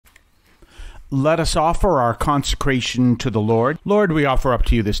Let us offer our consecration to the Lord. Lord, we offer up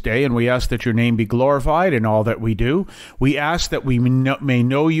to you this day, and we ask that your name be glorified in all that we do. We ask that we may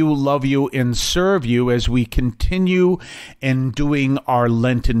know you, love you, and serve you as we continue in doing our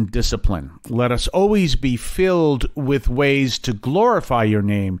Lenten discipline. Let us always be filled with ways to glorify your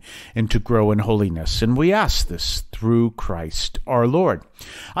name and to grow in holiness. And we ask this through Christ our Lord.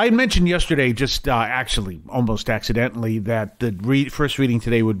 I had mentioned yesterday, just actually almost accidentally, that the first reading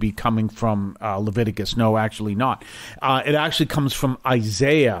today would be coming from Leviticus. No, actually not. It actually comes from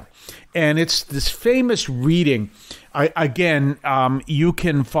Isaiah, and it's this famous reading. You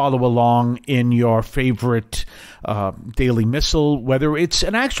can follow along in your favorite daily missal, whether it's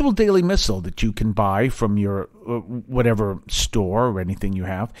an actual daily missal that you can buy from your whatever store or anything you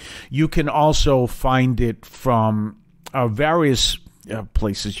have. You can also find it from various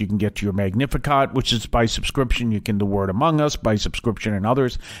places. You can get your Magnificat, which is by subscription. You can The Word Among Us by subscription and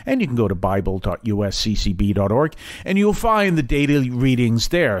others. And you can go to bible.usccb.org and you'll find the daily readings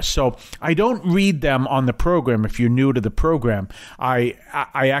there. So I don't read them on the program. If you're new to the program, I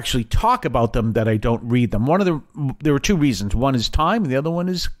actually talk about them, that I don't read them. There are two reasons. One is time, and the other one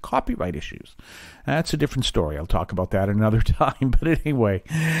is copyright issues. That's a different story. I'll talk about that another time. But anyway.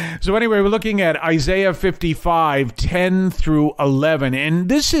 So anyway, we're looking at Isaiah 55, 10 through 11. And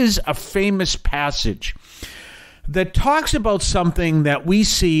this is a famous passage that talks about something that we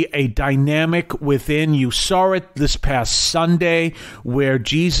see a dynamic within. You saw it this past Sunday, where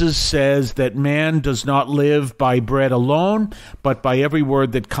Jesus says that man does not live by bread alone, but by every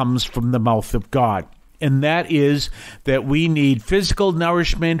word that comes from the mouth of God. And that is that we need physical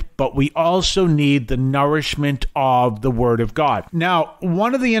nourishment, but we also need the nourishment of the Word of God. Now,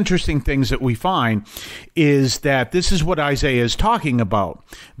 one of the interesting things that we find is that this is what Isaiah is talking about,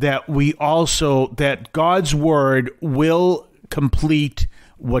 that God's Word will complete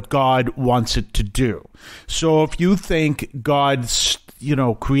what God wants it to do. So if you think God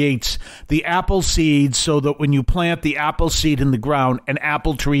creates the apple seed so that when you plant the apple seed in the ground, an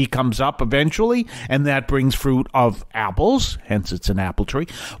apple tree comes up eventually, and that brings fruit of apples, hence it's an apple tree.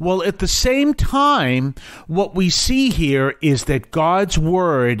 Well, at the same time, what we see here is that God's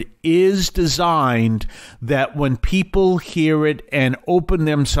Word is designed that when people hear it and open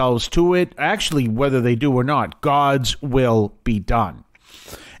themselves to it, actually, whether they do or not, God's will be done.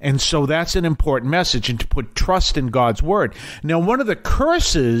 And so that's an important message, and to put trust in God's Word. Now, one of the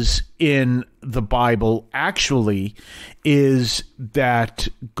curses in the Bible actually is that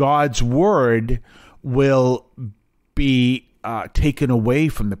God's Word will be taken away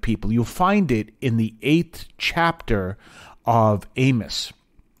from the people. You'll find it in the 8th chapter of Amos.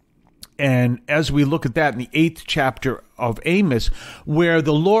 And as we look at that in the 8th chapter of Amos, where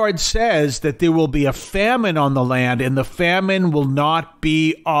the Lord says that there will be a famine on the land, and the famine will not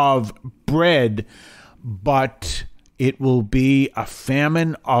be of bread, but it will be a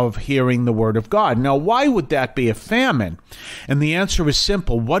famine of hearing the Word of God. Now, why would that be a famine? And the answer is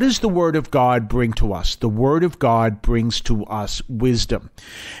simple. What does the Word of God bring to us? The Word of God brings to us wisdom.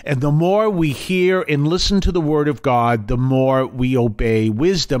 And the more we hear and listen to the Word of God, the more we obey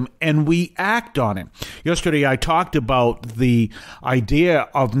wisdom and we act on it. Yesterday, I talked about the idea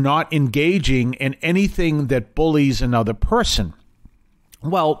of not engaging in anything that bullies another person.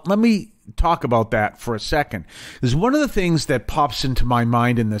 Well, let me talk about that for a second. Because one of the things that pops into my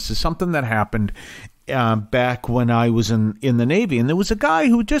mind in this is something that happened back when I was in the Navy, and there was a guy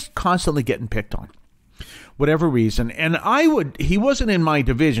who was just constantly getting picked on, whatever reason. And he wasn't in my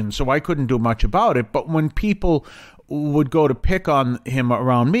division, so I couldn't do much about it. But when people would go to pick on him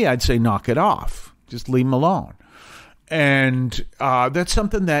around me, I'd say, knock it off. Just leave him alone. And that's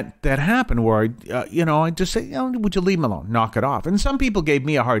something that happened where, I just say, would you leave him alone? Knock it off. And some people gave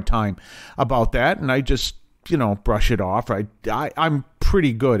me a hard time about that, and I just, brush it off. I'm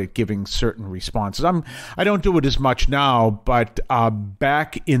pretty good at giving certain responses. I don't do it as much now, but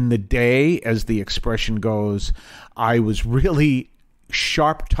back in the day, as the expression goes, I was really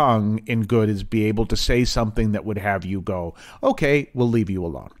sharp-tongued and good as be able to say something that would have you go, okay, we'll leave you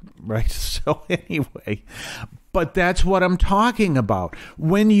alone, right? So anyway, but that's what I'm talking about.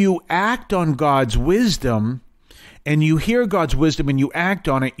 When you act on God's wisdom and you hear God's wisdom and you act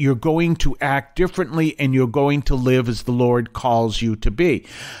on it, you're going to act differently and you're going to live as the Lord calls you to be.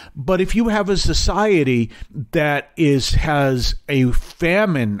 But if you have a society that has a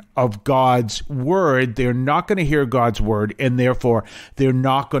famine of God's word, they're not going to hear God's word, and therefore they're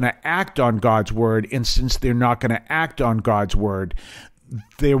not going to act on God's word. And since they're not going to act on God's word,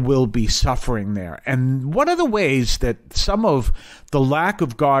 there will be suffering there. And one of the ways that some of the lack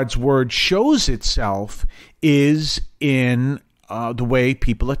of God's word shows itself is in the way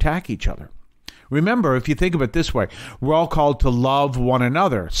people attack each other. Remember, if you think of it this way, we're all called to love one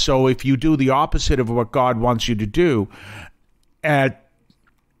another. So if you do the opposite of what God wants you to do, at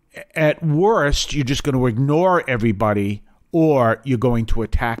worst, you're just going to ignore everybody, or you're going to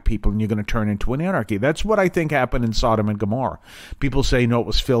attack people and you're going to turn into an anarchy. That's what I think happened in Sodom and Gomorrah. People say, no, it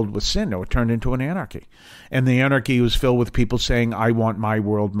was filled with sin. No, it turned into an anarchy. And the anarchy was filled with people saying, I want my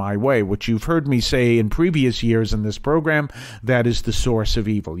world my way, which you've heard me say in previous years in this program, that is the source of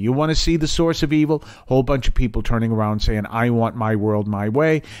evil. You want to see the source of evil? Whole bunch of people turning around saying, I want my world my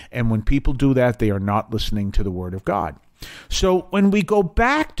way. And when people do that, they are not listening to the word of God. So when we go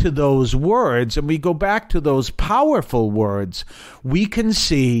back to those words and we go back to those powerful words, we can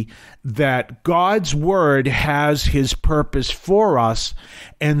see that God's word has his purpose for us.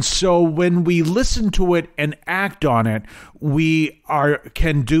 And so when we listen to it and act on it, we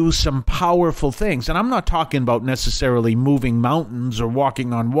can do some powerful things. And I'm not talking about necessarily moving mountains or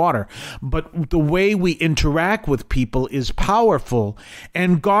walking on water, but the way we interact with people is powerful.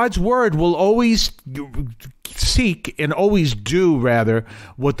 And God's word will always seek and always do, rather,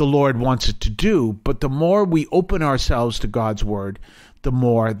 what the Lord wants it to do. But the more we open ourselves to God's word, the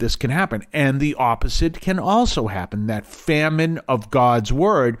more this can happen. And the opposite can also happen, that famine of God's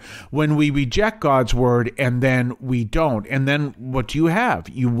word, when we reject God's word and then we don't. And then what do you have?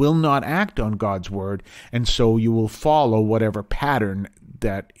 You will not act on God's word, and so you will follow whatever pattern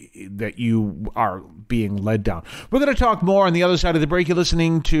that you are being led down. We're going to talk more on the other side of the break. You're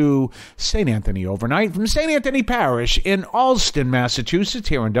listening to St. Anthony Overnight from St. Anthony Parish in Allston, Massachusetts,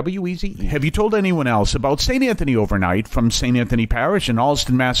 here on WEZE. Have you told anyone else about St. Anthony Overnight from St. Anthony Parish in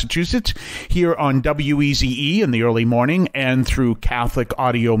Allston, Massachusetts, here on WEZE in the early morning and through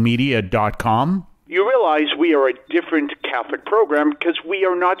CatholicAudiomedia.com? You realize we are a different Catholic program because we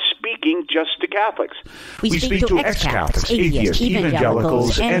are not speaking just to Catholics. We speak to ex-Catholics, atheists,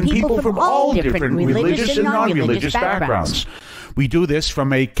 evangelicals, and people from all different religious and non-religious backgrounds. We do this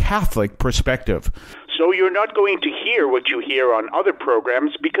from a Catholic perspective. So you're not going to hear what you hear on other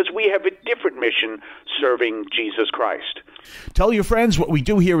programs because we have a different mission serving Jesus Christ. Tell your friends what we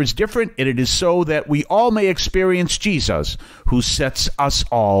do here is different, and it is so that we all may experience Jesus, who sets us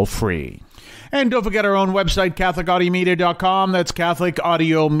all free. And don't forget our own website, CatholicAudiomedia.com. That's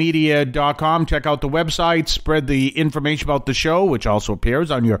CatholicAudiomedia.com. Check out the website, spread the information about the show, which also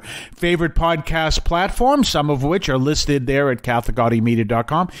appears on your favorite podcast platform, some of which are listed there at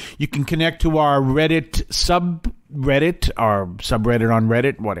CatholicAudiomedia.com. You can connect to our Reddit subreddit or subreddit on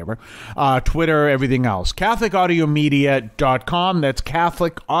Reddit, whatever, Twitter, everything else. CatholicAudiomedia.com. That's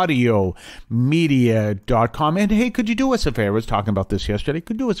CatholicAudiomedia.com. And hey, could you do us a favor? I was talking about this yesterday.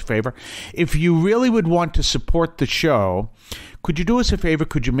 Could you do us a favor? If you really would want to support the show, could you do us a favor?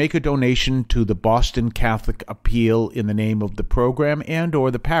 Could you make a donation to the Boston Catholic Appeal in the name of the program and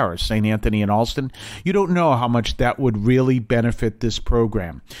or the parish, St. Anthony and Allston? You don't know how much that would really benefit this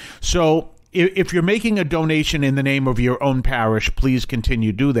program. So if you're making a donation in the name of your own parish, please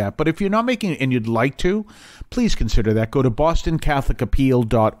continue to do that. But if you're not making it and you'd like to, please consider that. Go to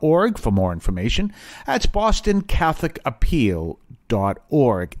bostoncatholicappeal.org for more information. That's bostoncatholicappeal.org.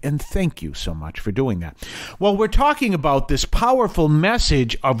 And thank you so much for doing that. Well, we're talking about this powerful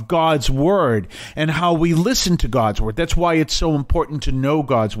message of God's word and how we listen to God's word. That's why it's so important to know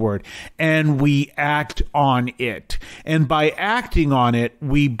God's word, and we act on it. And by acting on it,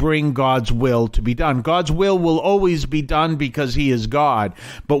 we bring God's will to be done. God's will always be done because he is God,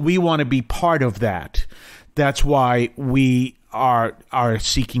 but we want to be part of that. That's why we are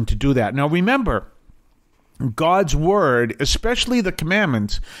seeking to do that. Now, remember, God's word, especially the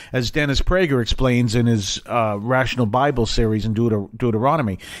commandments, as Dennis Prager explains in his Rational Bible series in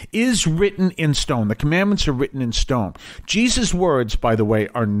Deuteronomy, is written in stone. The commandments are written in stone. Jesus' words, by the way,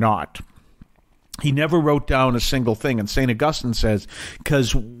 are not. He never wrote down a single thing. And St. Augustine says,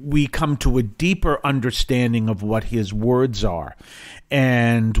 because we come to a deeper understanding of what his words are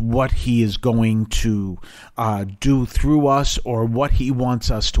and what he is going to do through us, or what he wants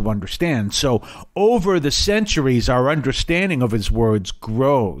us to understand. So over the centuries, our understanding of his words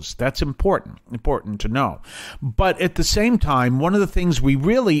grows. That's important to know. But at the same time, one of the things we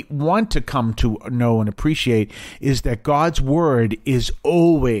really want to come to know and appreciate is that God's word is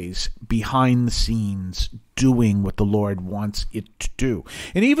always behind the scenes doing what the Lord wants it to do.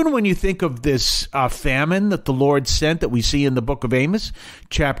 And even when you think of this famine that the Lord sent that we see in the book of Amos,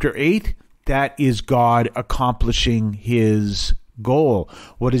 chapter 8, that is God accomplishing his goal.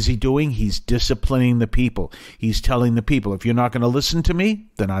 What is he doing? He's disciplining the people. He's telling the people, if you're not going to listen to me,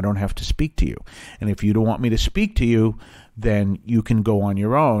 then I don't have to speak to you. And if you don't want me to speak to you, then you can go on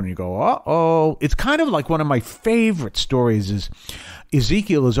your own. You go, uh-oh. It's kind of like one of my favorite stories is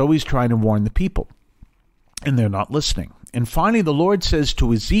Ezekiel is always trying to warn the people, and they're not listening. And finally, the Lord says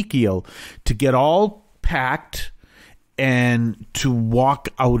to Ezekiel to get all packed and to walk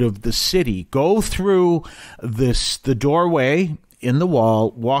out of the city. Go through the doorway in the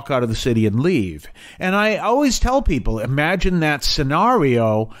wall, walk out of the city and leave. And I always tell people, imagine that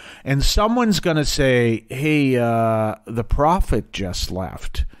scenario, and someone's going to say, hey, the prophet just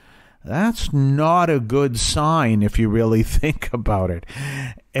left. That's not a good sign if you really think about it.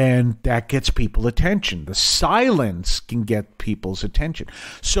 And that gets people attention. The silence can get people's attention.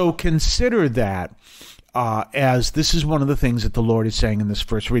 So consider that as this is one of the things that the Lord is saying in this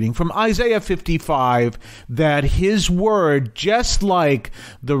first reading from Isaiah 55, that his word, just like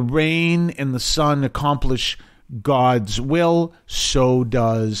the rain and the sun accomplish God's will, so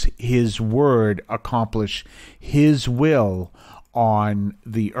does his word accomplish his will on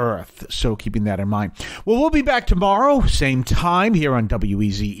the earth. So keeping that in mind. Well, we'll be back tomorrow, same time here on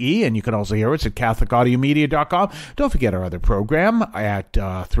WEZE, and you can also hear us at CatholicAudiomedia.com. Don't forget our other program at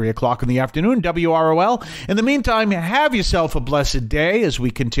 3 o'clock in the afternoon, WROL. In the meantime, have yourself a blessed day as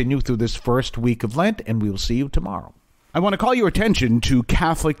we continue through this first week of Lent, and we will see you tomorrow. I want to call your attention to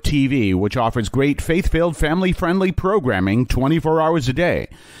Catholic TV, which offers great faith-filled, family-friendly programming 24 hours a day.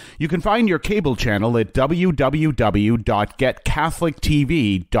 You can find your cable channel at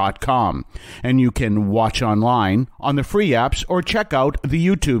www.getcatholictv.com, and you can watch online on the free apps or check out the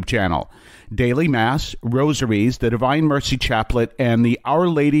YouTube channel. Daily Mass, Rosaries, the Divine Mercy Chaplet, and the Our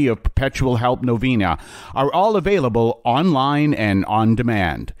Lady of Perpetual Help Novena are all available online and on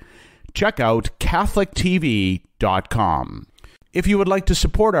demand. Check out CatholicTV.com. If you would like to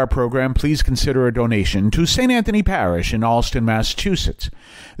support our program, please consider a donation to St. Anthony Parish in Allston, Massachusetts.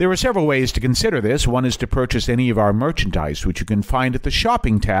 There are several ways to consider this. One is to purchase any of our merchandise, which you can find at the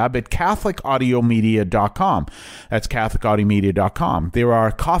shopping tab at CatholicAudiomedia.com. That's CatholicAudiomedia.com. There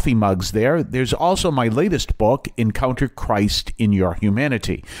are coffee mugs there. There's also my latest book, Encounter Christ in Your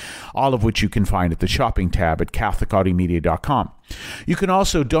Humanity, all of which you can find at the shopping tab at CatholicAudiomedia.com. You can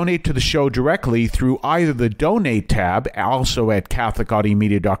also donate to the show directly through either the Donate tab, also at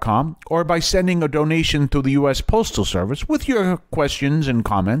CatholicAudiomedia.com, or by sending a donation through the U.S. Postal Service with your questions and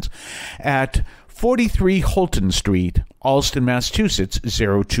comments at 43 Holton Street, Allston, Massachusetts,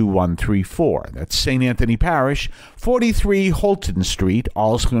 02134. That's St. Anthony Parish, 43 Holton Street,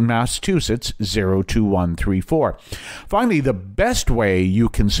 Allston, Massachusetts, 02134. Finally, the best way you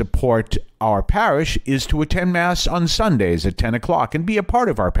can support our parish is to attend Mass on Sundays at 10 o'clock and be a part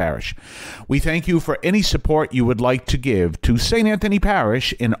of our parish. We thank you for any support you would like to give to St. Anthony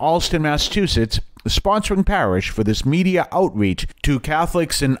Parish in Allston, Massachusetts, the sponsoring parish for this media outreach to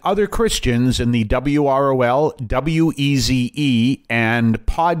Catholics and other Christians in the WROL, WEZE, and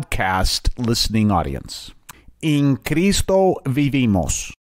podcast listening audience. In Cristo vivimos.